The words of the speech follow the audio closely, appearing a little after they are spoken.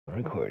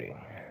Recording.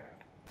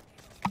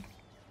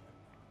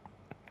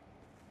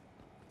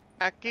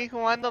 Aquí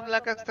jugando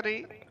Black Ops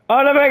 3.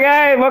 Hola, my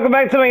guys! Welcome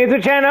back to my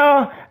YouTube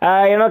channel.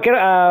 No,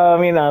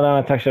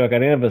 talk shit about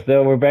Karina, but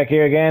still, we're back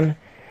here again.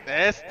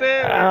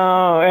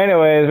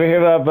 Anyways, we're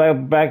here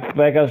about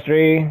Black Ops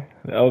 3,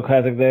 the old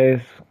classic days.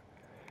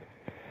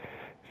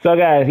 So,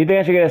 guys, you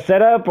think I should get a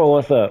setup or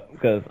what's up?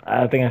 Because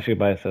I think I should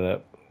buy a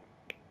setup.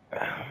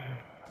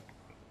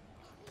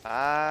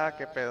 Ah,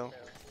 qué pedo.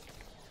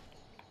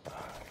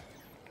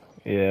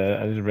 Yeah,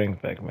 I just brings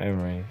back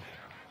memories.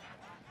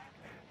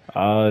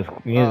 Oh, this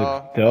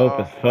music's dope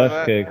as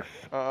fuck, kicks.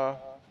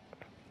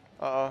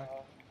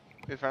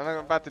 Is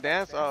Fernando about to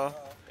dance?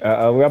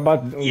 We're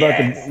about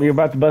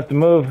to bust the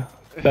move.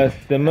 Bust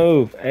the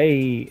move.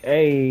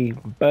 Hey,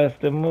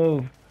 bust the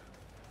move.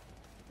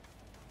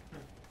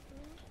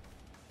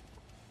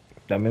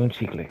 Dame un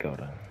chicle,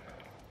 cabrón.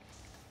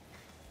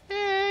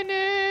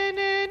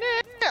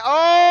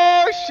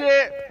 Oh,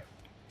 shit!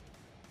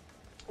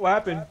 What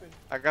happened?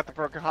 I got the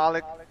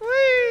Brokenholic.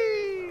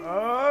 Whee!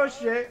 Oh,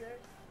 shit.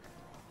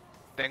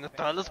 Tengo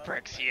todos los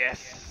perks,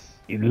 yes.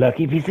 You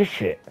lucky piece of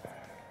shit.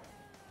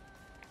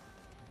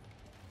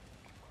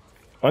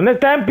 ¿Dónde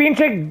está el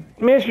pinche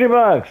mystery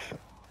box?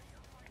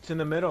 It's in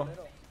the middle.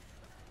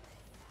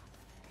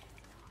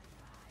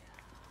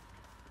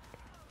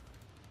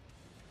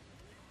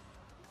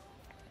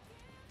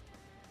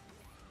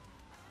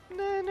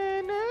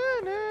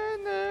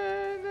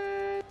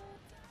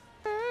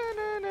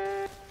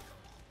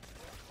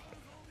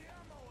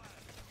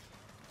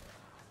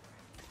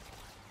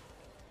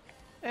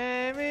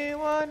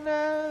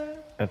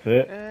 That's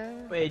it?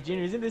 Wait,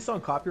 Junior, isn't this song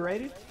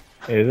copyrighted?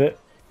 Is it?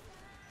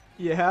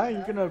 Yeah,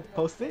 you're gonna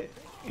post it?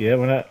 Yeah,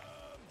 we're not.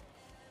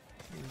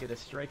 You can get a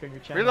strike on your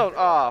channel. Reload.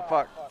 Oh,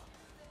 fuck.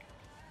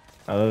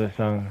 I love this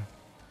song.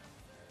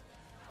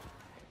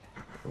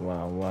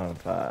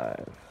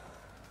 115.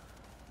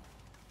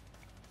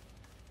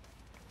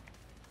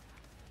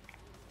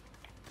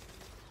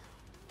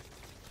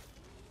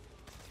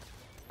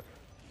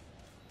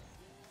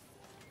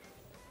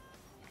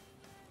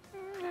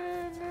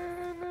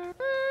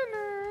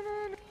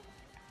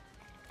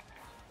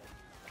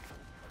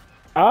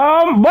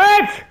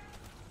 What?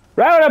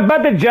 Right when I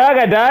bought the jug,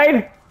 I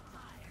died?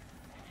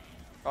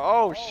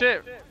 Oh,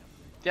 shit.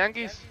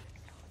 Yankees.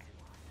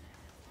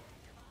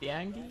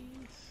 Yankees?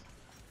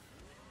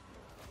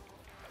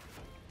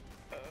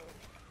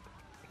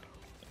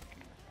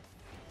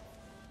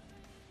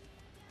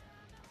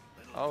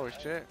 Oh,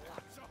 shit.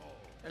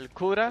 El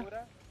Cura.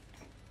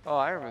 Oh,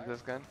 I remember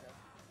this gun.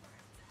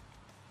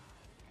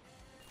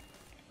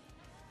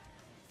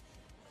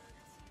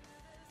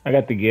 I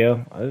got the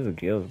Gale. Oh, this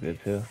Gale's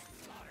good too.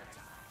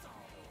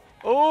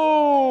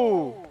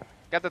 Oh!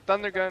 Got the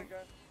Thunder gun.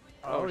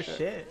 Oh,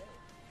 shit.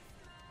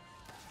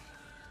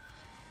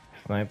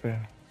 Sniper.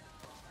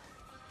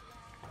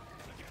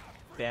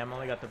 Damn,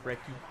 only got the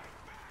bricky.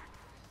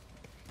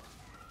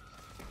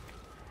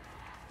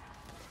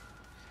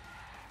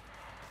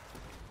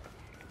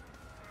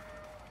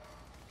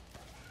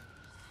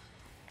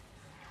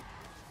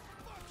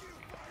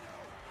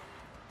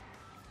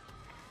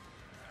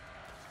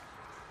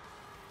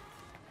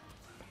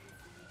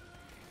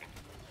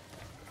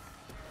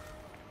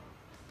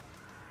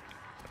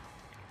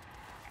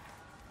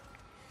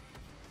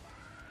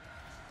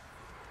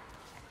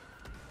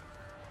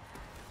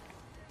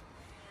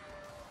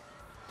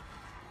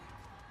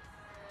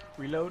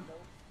 Reload.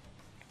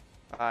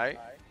 Alright.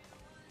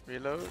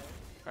 Reload.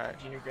 Alright.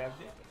 Junior grabbed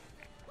it.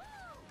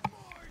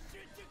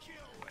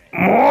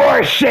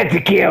 More shit to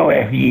kill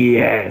with.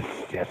 Yes.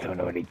 Ya son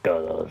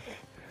todos.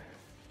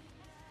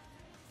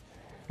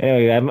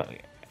 Anyway,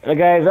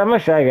 guys, I'm a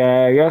shy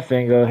guy. You're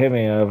single. Hit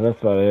me up.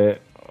 That's about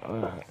it.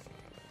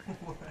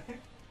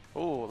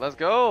 Ooh, let's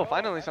go.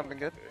 Finally something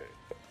good.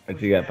 What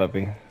you got,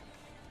 puppy?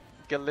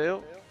 Get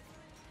Lil.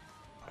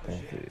 Let's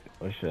see.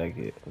 What should I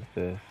get? What's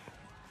this?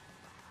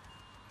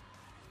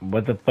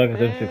 What the fuck is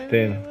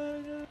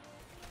M16?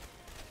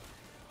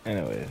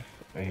 Anyways,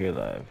 we're here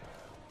live.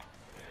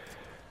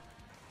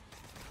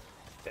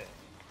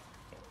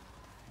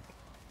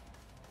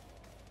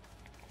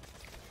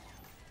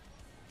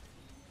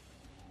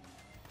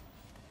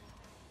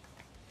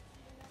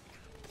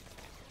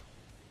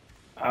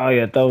 Oh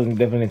yeah, that was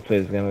definitely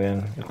plays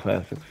again, the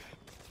classics.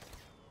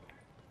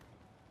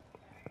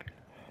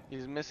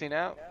 He's missing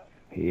out.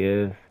 He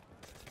is.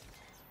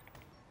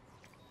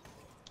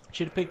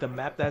 Should have picked a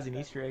map that has an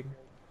Easter egg.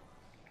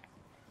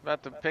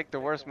 About to pick the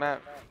worst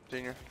map,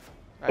 Junior.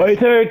 Why you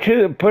tell me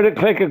to put it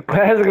click a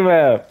classic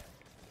map?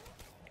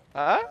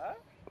 ¿Ah?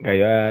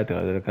 Cayó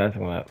the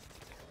classic map.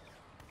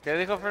 ¿Qué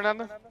dijo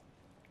Fernando?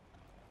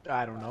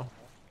 I don't know.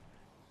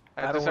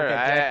 I don't work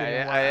at Jack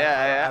anymore.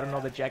 I don't know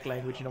the Jack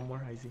language no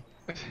more, I see.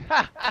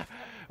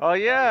 Oh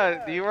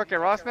yeah, do you work at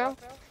Ross now?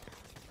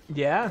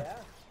 Yeah.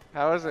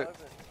 How is it?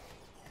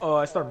 Oh,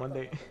 I start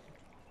Monday.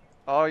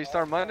 Oh, you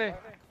start Monday?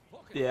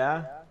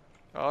 Yeah.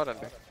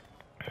 Órale.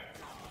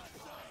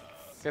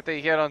 ¿Qué te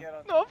dijeron?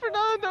 No,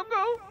 Fernando,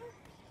 go.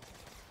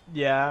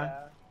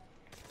 Yeah.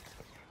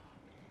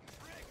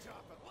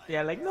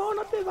 Yeah, like, no,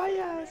 no te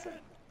vayas.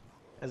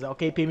 I was like,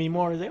 okay, pay me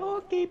more. He's like,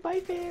 okay,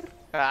 Piper.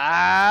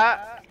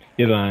 Ah!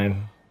 You're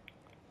lying.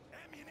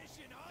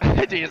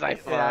 He's like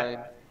flying.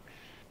 Yeah,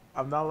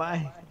 I'm not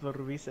lying. That's what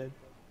Ruby said.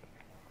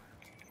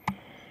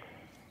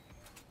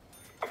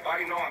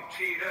 Everybody know I'm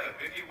teed up.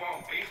 If you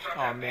want beef, start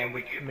Oh that man, beat,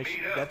 we get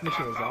mission, beat up. Death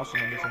Mission was My awesome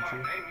in this one mouth, too.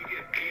 name, you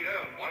get beat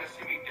up. Wanna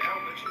see me down,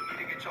 but you need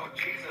to get your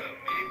cheese up,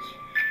 bitch.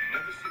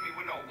 Never see me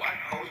with no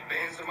white hose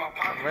bands in my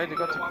pocket. I'm ready to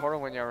go to Portal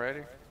when you're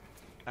ready.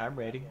 I'm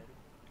ready.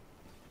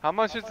 How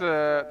much is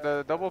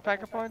the double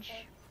pack a punch?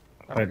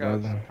 I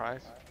forgot the 5,000.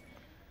 price.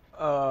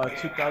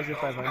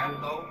 2,500.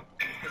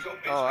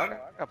 Oh, I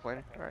got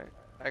plenty. Alright.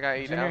 I got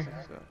 8 Junior. ounces,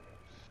 so.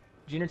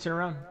 Junior, turn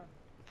around.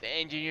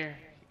 Dang, Junior.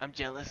 I'm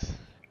jealous.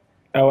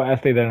 Oh, I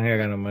stay down here. I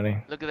got no money.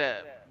 Look at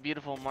that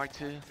beautiful Mark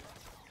II.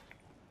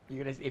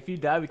 You're gonna. If you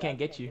die, we can't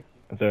get you.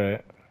 It's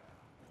alright.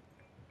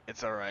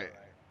 It's alright.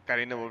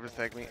 Karina will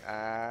protect me.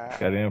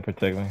 Gotta even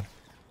protect me.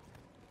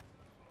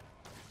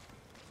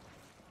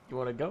 You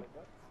wanna go?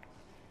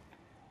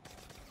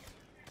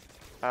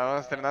 I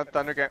want to start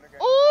Thunder Game.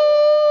 Ooh!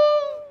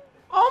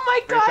 Oh my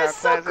First god, half it's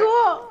so classic.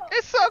 cool!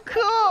 It's so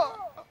cool!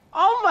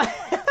 Oh my!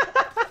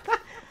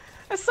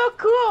 That's so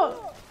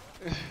cool!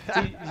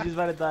 Dude, you just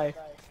about to die.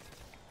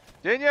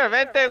 Junior,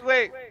 vente,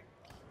 güey.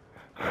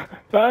 Just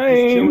chill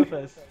Fine. with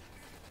us.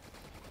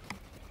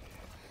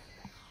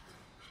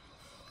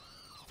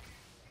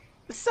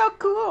 It's so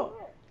cool!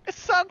 It's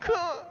so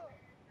cool!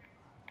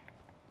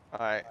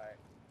 Alright.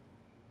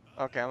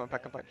 Okay, I'm gonna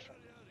pack a punch.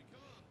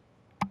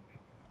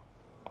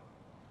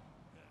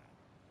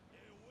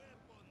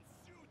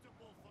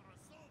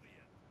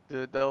 Do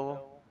the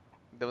double.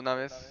 De una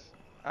vez.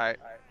 Alright.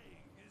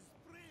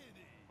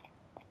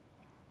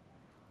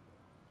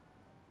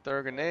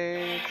 Throw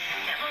grenades.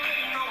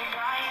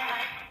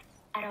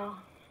 Hello,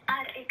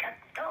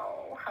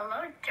 arigato.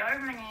 Hello,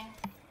 Germany.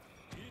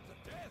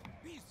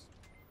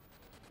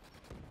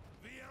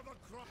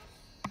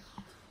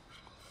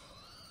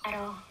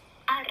 Hello,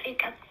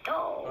 arigato.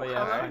 Oh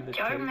yeah, Hello, find the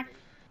Germany. tape.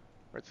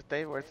 Where's the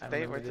tape? Where's the I tape?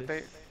 remember Where's the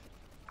tape? this.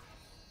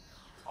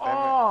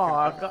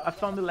 Oh, I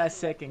found the last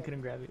second,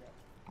 couldn't grab it.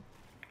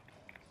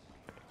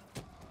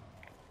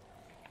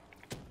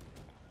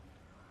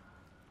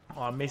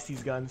 Oh, I missed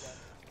these guns.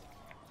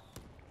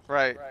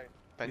 Right.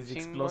 He's Tanchin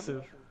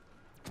explosive.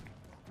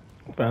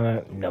 Found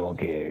out. No one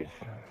cares.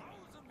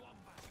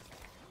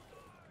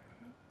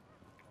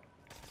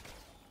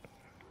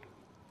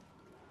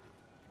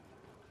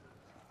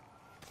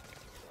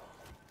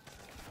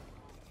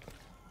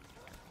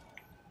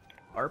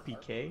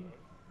 RPK?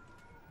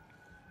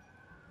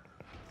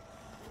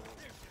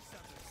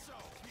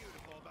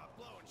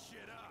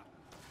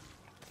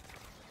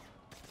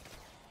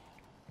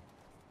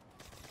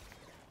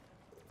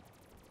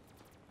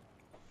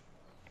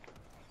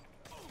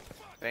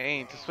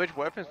 Dang, to switch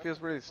weapons feels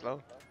really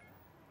slow.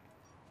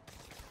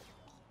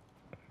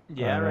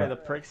 Yeah, right, the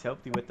perks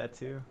helped you with that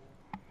too.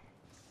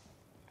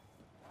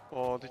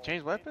 Well, to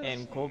change weapons?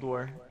 And Cold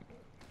War.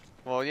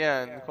 Well,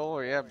 yeah, in Cold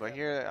War, yeah, but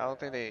here I don't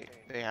think they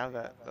have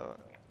that though,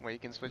 where you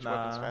can switch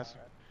weapons Nah. faster.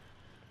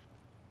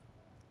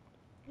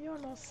 Yo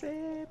no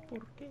sé por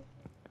qué.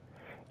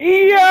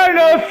 Yo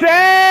no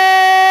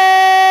sé.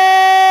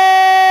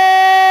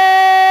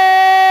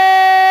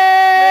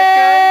 Me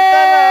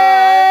canta la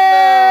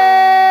banda.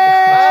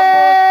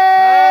 Vamos a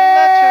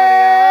la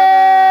choreada.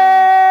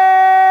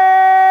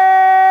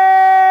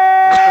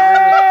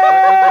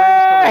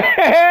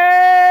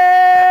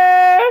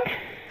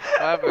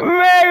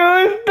 Me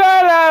gusta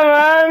la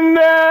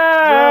banda.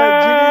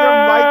 Junior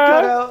mic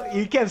cut out.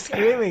 He kept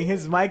screaming.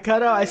 His mic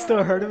cut out. I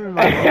still heard him in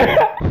my phone.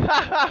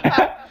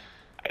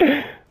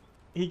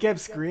 He kept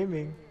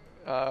screaming.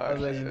 That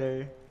was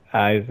legendary.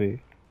 I see.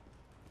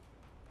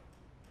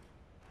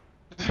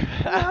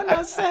 Yo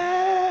no sé.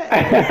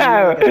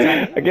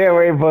 I can't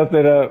wait to post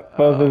it up.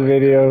 Post this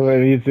video on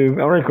YouTube.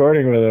 I'm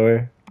recording, by the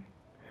way.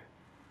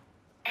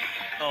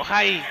 Oh,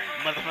 hi,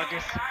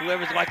 motherfuckers.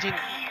 Whoever's watching,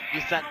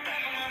 you suck.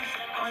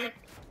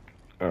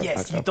 Oh,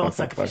 Yes, fuck you up, don't fuck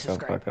suck up, if you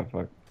fuck up, subscribe. fuck up,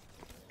 fuck.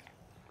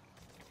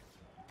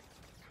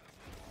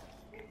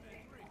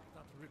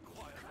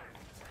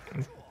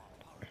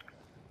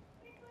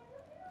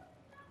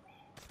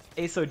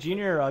 Hey, so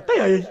Junior,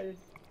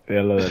 Yeah,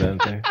 I love that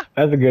answer.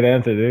 That's a good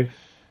answer, dude.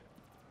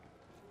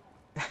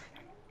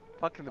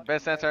 Fucking the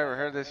best answer I ever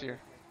heard this year.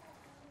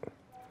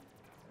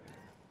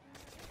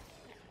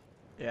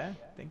 yeah,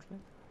 thanks, man.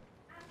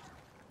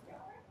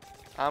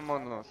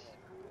 Vámonos.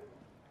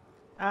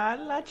 A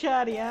la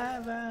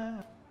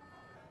chareada.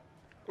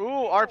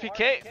 Ooh,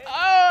 RPK.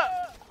 Ah!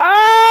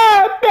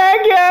 Ah,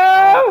 thank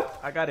you.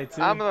 I got it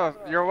too. Vámonos.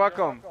 You're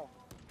welcome.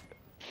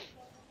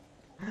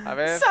 A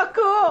ver. So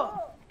cool.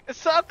 It's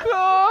so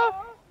cool.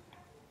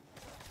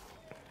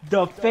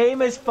 The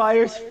famous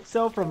fire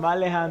cell from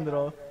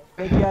Alejandro.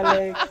 Thank you,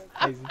 Alex.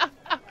 Amazing.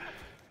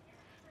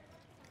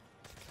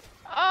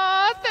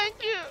 Ah, thank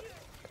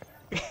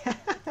you.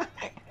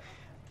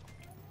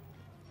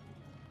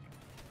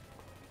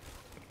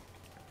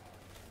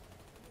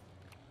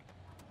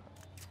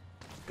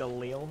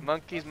 Galil.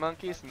 Monkeys,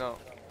 monkeys? No.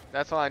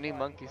 That's all I need,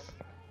 monkeys.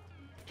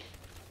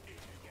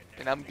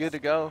 And I'm good to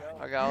go.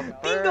 I got all the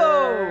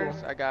Bingo!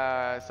 perks. I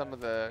got some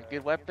of the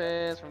good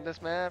weapons from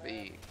this map.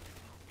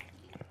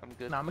 I'm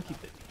good. Nah, I'm gonna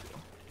keep it.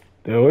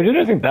 Dude, we're just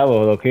missing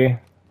Tavo, okay?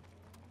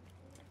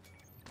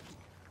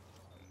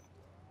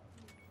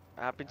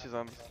 Ah, pinche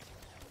zombies.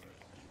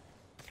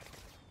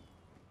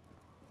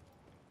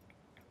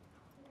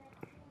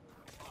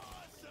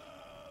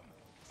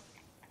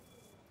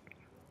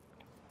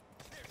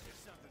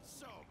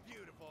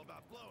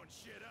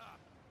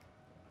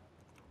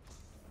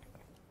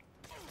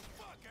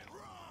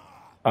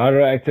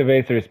 Auto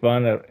activates to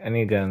respawn at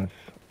any guns.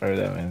 Or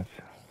that means.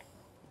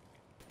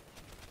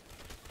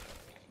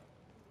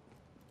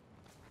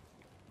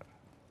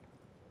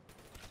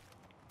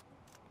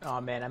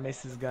 Oh man, I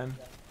miss his gun.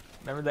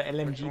 Remember the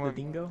LMG, the one?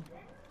 Dingo?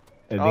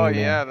 The Oh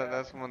ding-ding. yeah,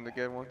 that's one of the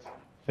good ones.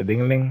 The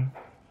dingling.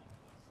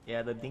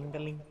 Yeah, the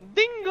Dingaling.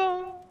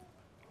 Dingo!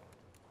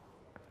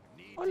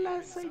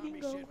 Hola, soy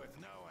Dingo.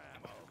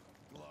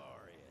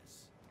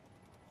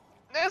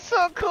 That's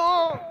so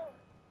cool!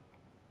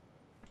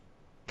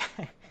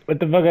 What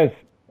the fuck is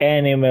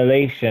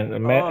animation? Oh,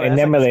 that's An like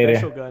a emulator.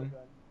 special gun.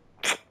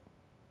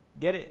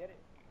 Get it?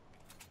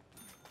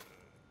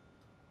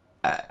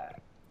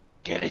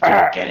 Get it,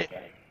 Jimmy, get it!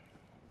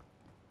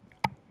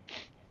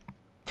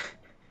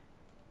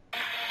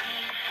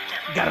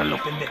 Gáralo,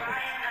 pendejo.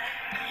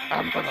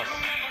 Vámonos.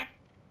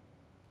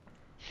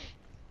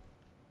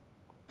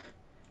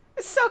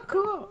 It's so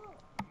cool.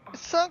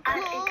 It's so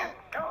cool!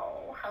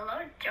 Arigato.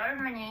 Hello,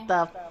 Germany.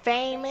 The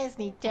famous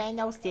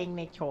Nintendo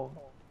signature.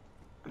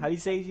 How do you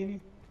say it, Junior?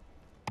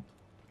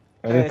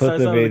 I just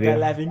posted a the guy video.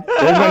 laughing.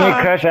 There's my new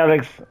crush,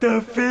 Alex.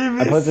 The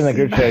famous. I posted in the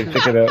group chat.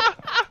 Check it out.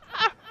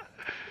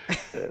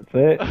 That's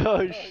it.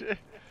 Oh shit.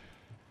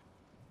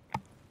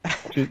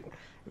 It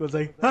was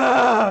like,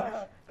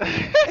 ah!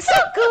 It's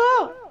so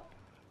cool!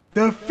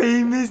 The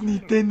famous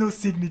Nintendo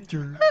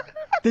signature.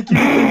 Thank you.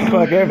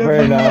 Fucking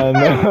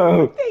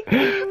Fernando.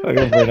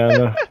 Fucking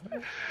Fernando.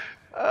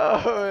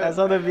 Oh man. That's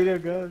how the video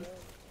goes.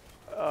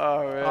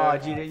 Oh man. Oh,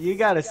 Junior, you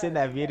gotta send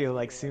that video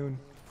like soon.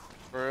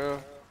 Bro.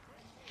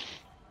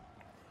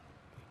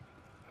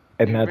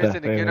 It's You're not that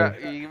missing, famous.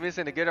 you're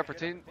missing a good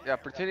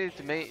opportunity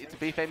to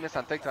be famous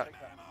on TikTok.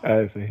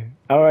 I see.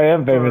 Oh, I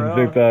am famous on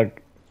real?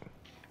 TikTok.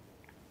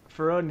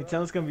 For real,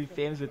 Nintendo's gonna be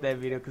famous with that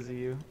video because of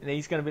you. And then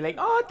he's gonna be like,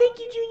 oh, thank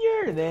you,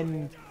 Junior! And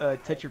then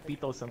touch your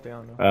pito or something, I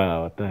don't know.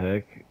 Oh, what the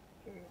heck?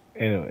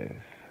 Anyways.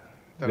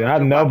 Dude, I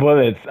have no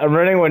bullets. I'm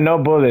running with no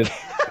bullets.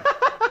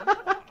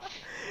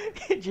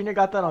 Junior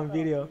got that on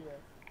video.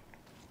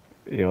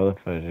 Yo, what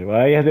the fuck?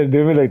 Why you have to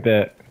do me like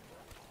that?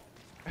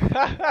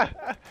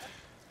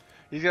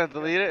 He's gonna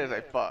delete it. It's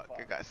like fuck.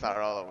 It got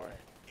sour all over.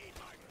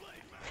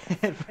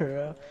 For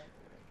real.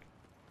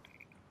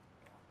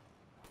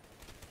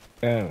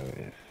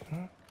 Anyways.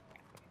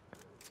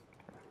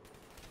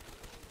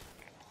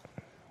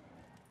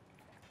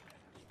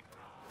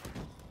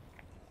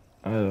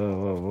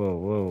 Oh,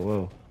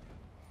 whoa.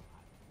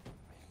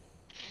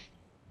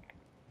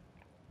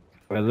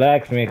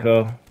 Relax,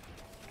 Miko.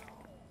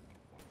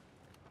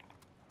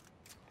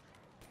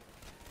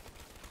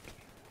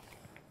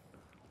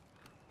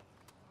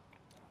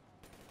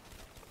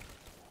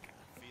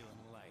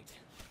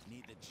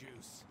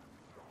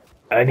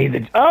 I need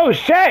the. Oh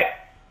shit!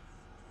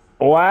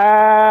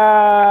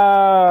 Wow!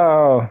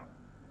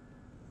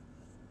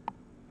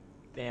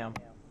 Damn.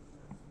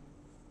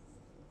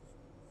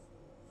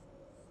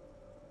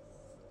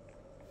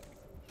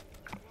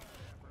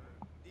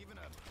 Even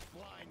a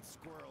blind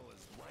squirrel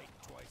is right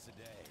twice a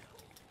day.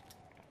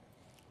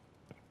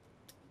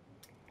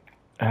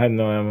 I have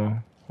no ammo.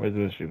 Where's the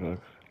mystery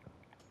box?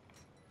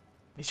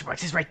 Mr.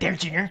 Box is right there,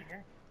 Junior.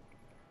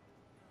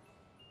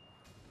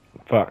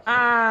 Fuck.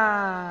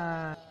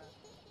 Ah.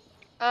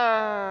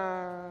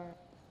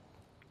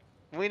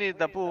 We need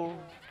the pool.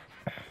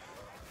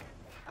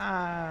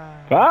 Ah.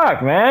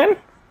 Fuck, man!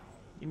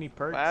 You need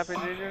perks. What happened,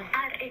 Junior?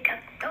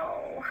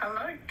 Arigato.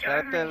 Hello,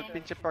 Espérate el Germany.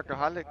 pinche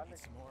parkaholic.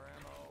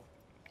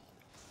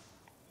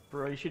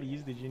 Bro, you should have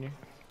used it, Junior.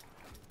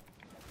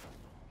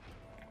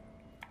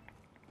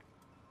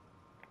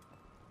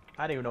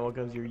 I don't even know what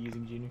guns you were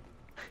using, Junior.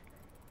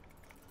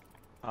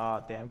 Aw,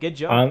 damn. Get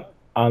jump.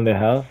 On the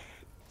house?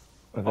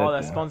 What's Oh,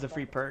 that do? spawns a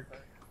free perk.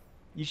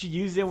 You should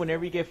use it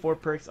whenever you get 4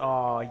 perks.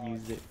 Oh,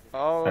 use it.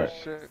 Oh Alright.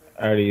 shit.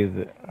 I already used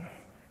it.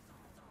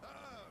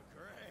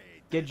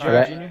 Get jump,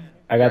 Alright. Junior.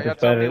 I got Yeah, the y'all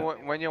tell me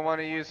spider. when you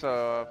want to use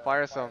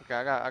fire cell. Okay,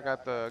 I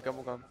got the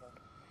gumbo gum.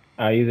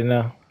 I use it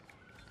now.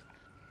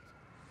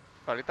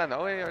 Ahorita no,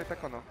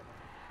 ahorita no.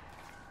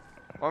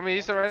 Want me to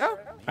use it right now?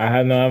 I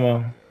have no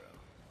ammo.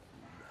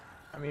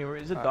 I mean,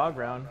 it's a dog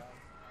round.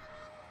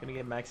 Gonna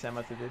get max ammo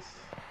after this.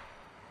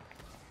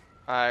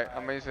 Alright,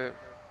 I'm gonna use it.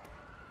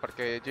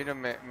 Porque Junior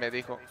me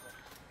dijo.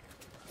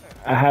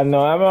 I have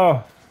no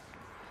ammo.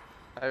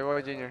 Ahí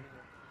voy, Junior.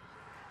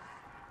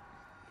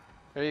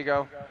 Here you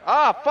go.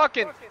 Ah,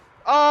 fucking!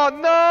 Oh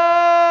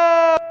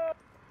no!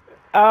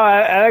 Oh,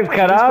 Alex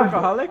cut This off?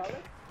 workaholic?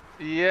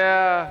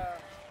 Yeah.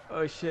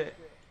 Oh shit.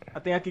 I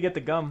think I could get the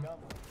gum.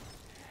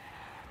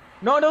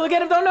 No, no,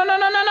 get him! No, no, no,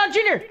 no, no, no,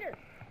 Junior!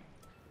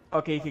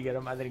 Okay, you can get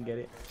him. I didn't get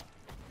it.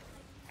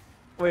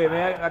 Wait,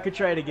 man, I could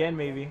try it again,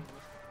 maybe.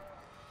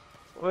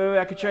 Wait,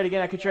 I could try it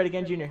again. I could try it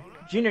again, Junior.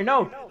 Junior,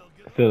 no!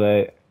 It's too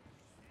late.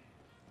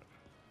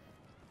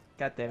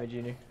 God damn it,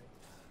 Junior.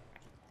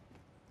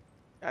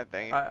 God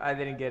dang it. I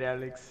didn't get it,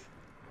 Alex.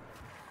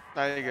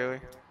 There you go.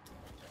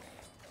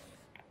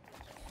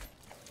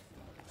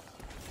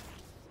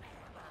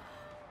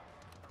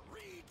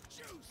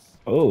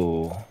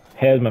 Oh,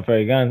 here's my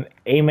favorite gun.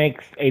 AMX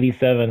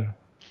 87.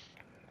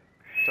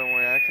 Don't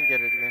worry, I can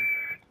get it again.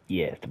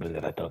 Yes, después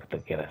de la toque te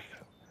quedas.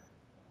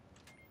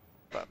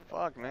 But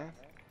fuck, man.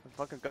 The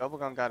fucking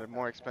bubblegum got it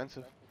more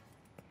expensive.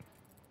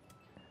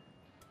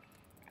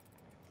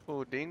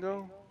 Oh,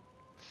 Dingo?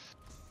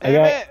 I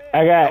Damn got,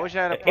 it! I wish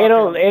I had a got pocket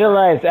it'll on it'll that.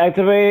 lights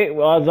activate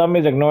while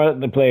zombies ignore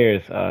the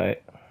players.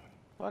 Alright.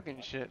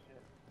 Fucking shit.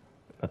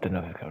 No te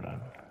enojes, cabrón.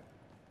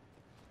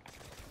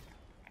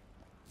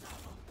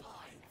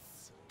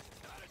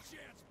 Not a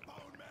chance,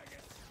 bone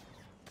maggots.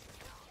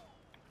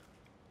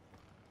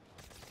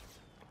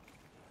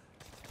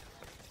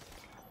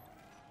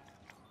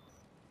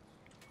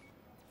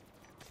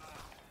 Ah,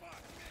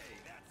 fuck me,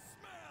 that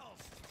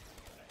smells.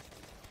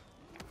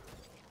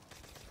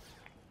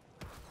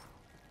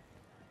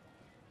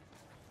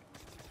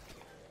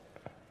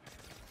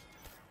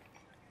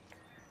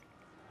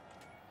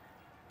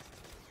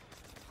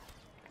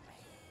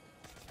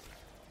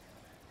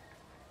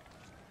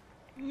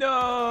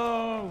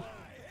 No!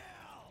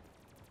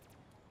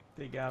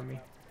 They got me.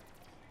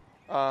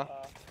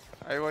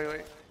 Hey,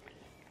 wait.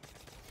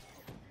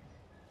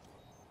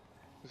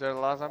 Is there a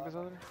lot of zombies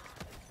over there?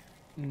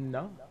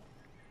 No.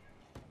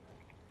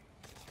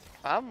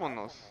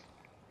 Vámonos.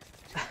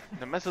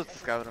 No me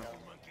asustes, cabrón.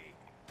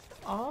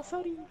 Oh,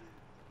 sorry.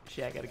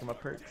 Shit, I gotta get my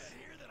perks.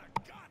 Here that I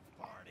got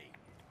party.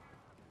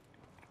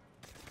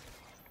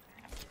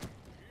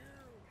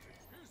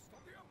 Here's the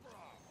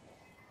emperor.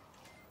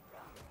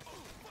 Oh,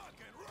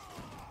 fucking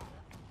raw.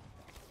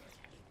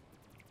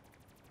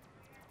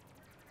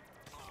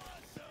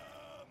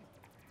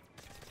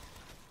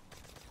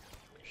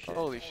 Awesome.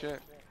 Holy shit.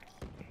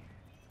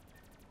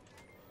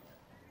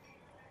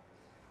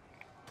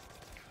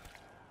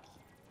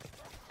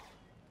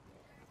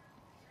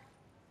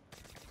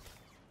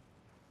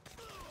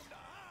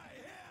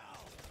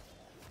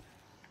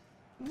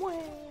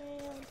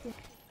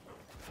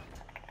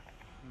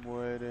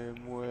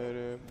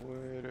 Muere.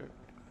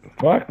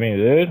 Fuck me,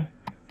 dude.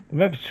 The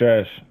map's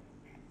trash.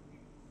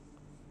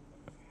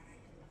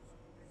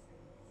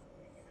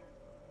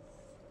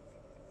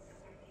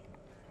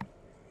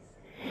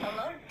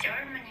 Hello,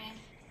 Germany.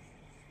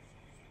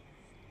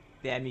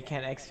 Damn, you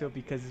can't exfil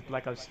because it's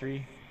Black Ops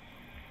 3.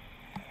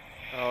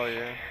 Oh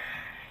yeah.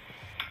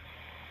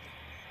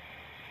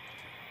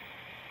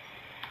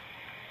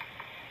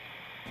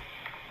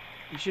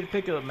 You should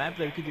pick a map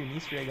that we could do an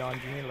Easter egg on,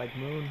 Junior, like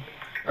Moon.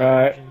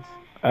 Alright. Origins.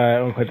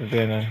 Alright, we'll quit this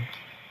game now.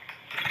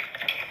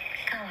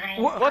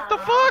 What the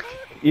fuck?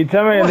 You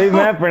tell me to leave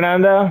map,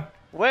 Fernando.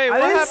 Wait, I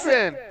what didn't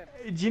say-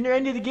 happened? Junior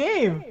ended the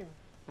game. You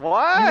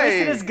Why?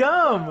 wasted his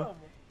gum.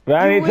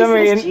 Ronnie, You you tell me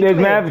wasted his this cheat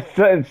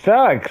map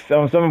sucks.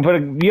 Someone put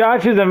a. Y'all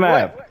choose a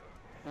map.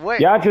 Wait.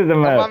 Y'all choose a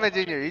Come map. on, man,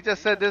 Junior. You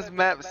just said this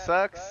map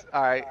sucks.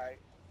 Alright.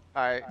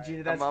 Junior,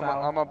 I'm that's foul.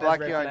 gonna That's block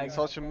red you on flag.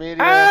 social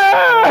media. I'm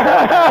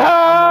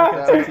Ah! not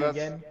gonna talk to you That's-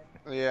 again.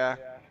 Yeah.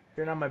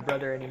 You're not my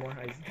brother anymore.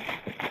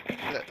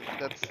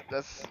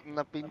 That's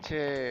una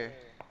pinche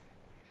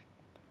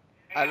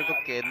algo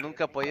que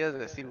nunca podías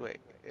decir, güey.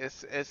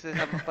 Esa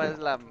mapa es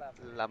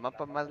la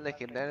mapa más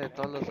legendaria de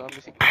todos los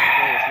zombies y cómo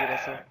puedes decir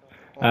eso.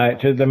 Oh Alright, my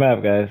choose the God.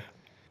 map, guys.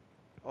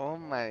 Oh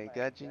my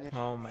god, Junior.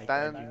 Oh my god,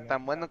 Tan, Junior.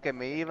 tan bueno que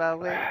me iba,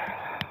 güey.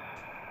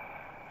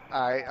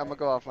 Alright, I'm gonna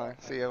go offline.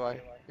 See you,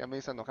 bye. Ya me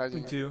hizo enojar,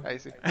 Me Junior. too. Ahí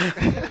sí.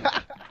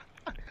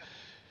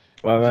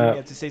 What Junior, you map?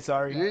 have to say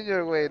sorry.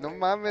 Junior, güey, no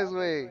mames,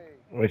 güey.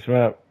 Which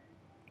map?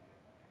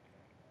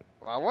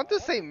 I want the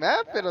same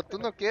map, pero tú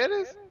no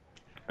quieres.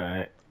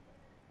 Alright.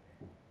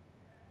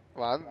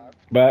 Well,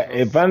 But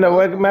if on the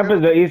what map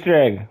is the Easter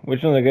egg?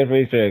 Which one's good for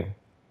Easter egg?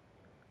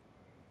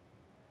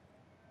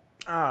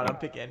 I don't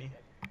pick any.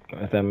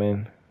 What's that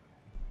mean?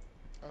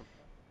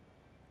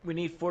 We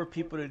need 4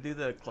 people to do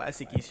the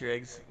classic Easter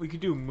eggs. We could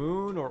do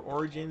Moon or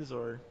Origins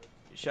or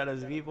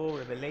Shadows of Evil,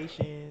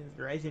 Revelations,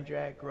 Rising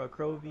Drag,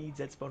 Krovi,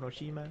 Zetspo no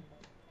Shima.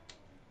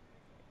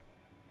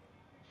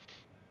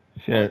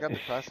 I Shit. got the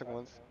classic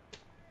ones.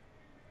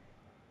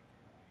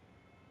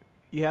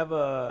 You have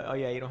a... Oh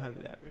yeah, you don't have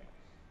that.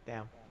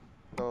 Damn.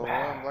 The one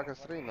on Black Ops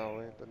 3, no,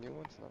 wait. The new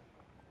ones, no.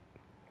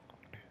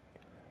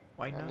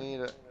 Why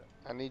not?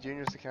 I need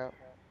Junior's account.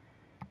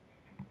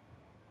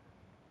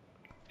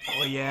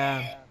 Oh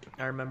yeah,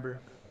 I remember.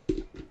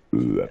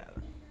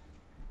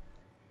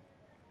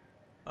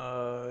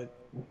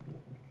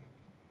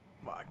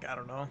 Fuck, I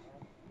don't know.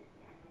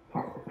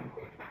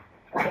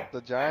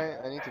 The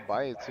giant, I need to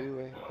buy it too,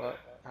 wait. But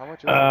how much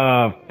is it?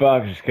 Ah,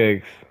 fuck these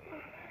cakes.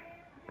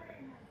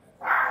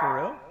 For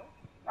real?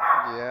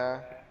 Yeah.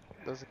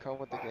 Does it come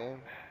with the game?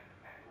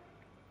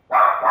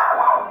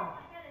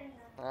 I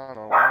don't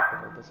know what happened.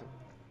 it doesn't.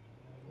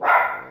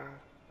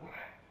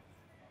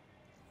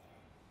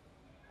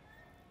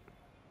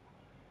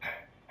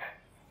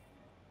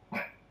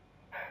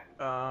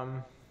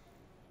 Um,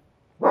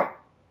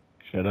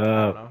 Shut I don't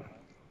up. know.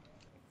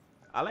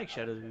 I like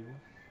Shadows people.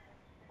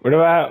 What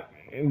about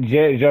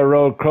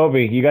Road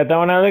Kroby? You got that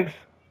one, Alex?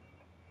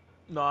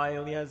 No, he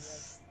only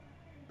has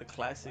the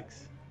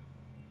classics.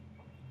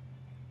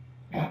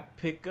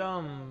 Pick Do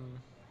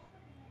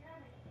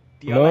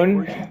y'all like Moon?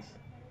 Origins?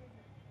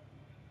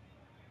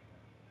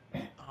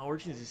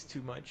 Origins is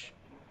too much.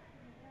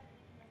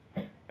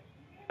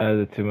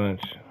 That's too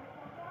much.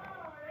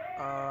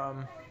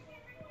 Um,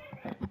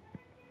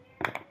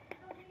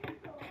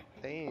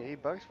 Dang,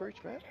 $8 for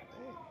each map?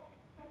 Dang.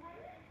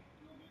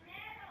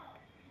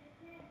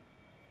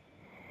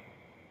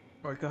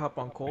 or you could hop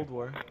on Cold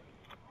War.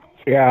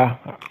 Yeah.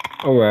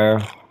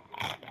 Aware.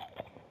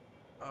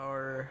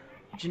 Or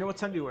do you know what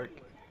time do you work?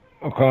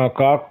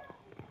 O'clock.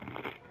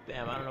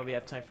 Damn, I don't know if we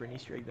have time for an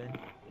Easter egg then.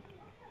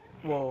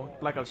 Well,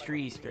 Black Ops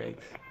 3 Easter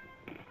eggs.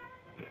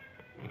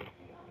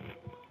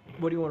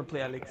 What do you want to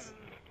play, Alex?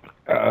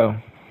 Uh-oh.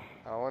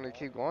 I want to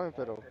keep going,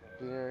 pero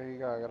Junior, he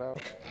got it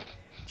out.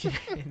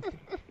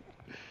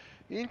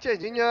 Hinche,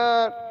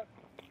 Junior!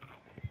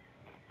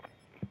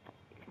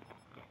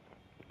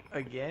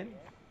 Again?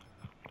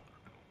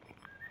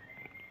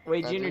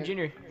 Wait, Nah,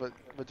 Junior.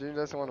 But Junior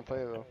doesn't want to play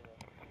though.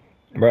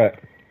 Right.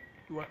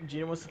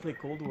 Junior wants to play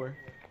Cold War.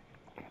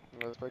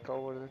 Let's play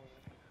Cold War then.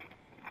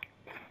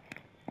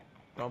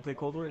 Want to play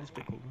Cold War? Let's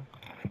play Cold War.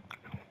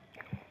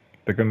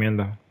 Estoy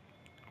comiendo.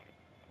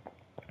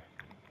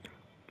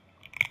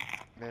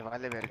 Me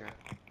vale verga.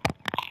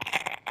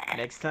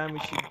 Next time we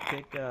should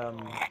pick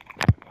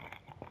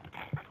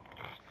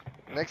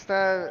Next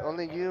time,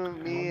 only you,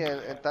 me,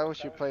 and Tao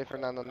should play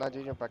Fernando, not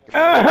Junior para que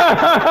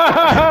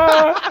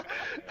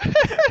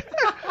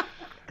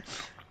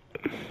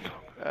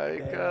Ay,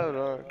 Damn.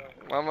 cabrón.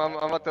 I'm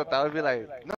gonna tell Tao, be like, no,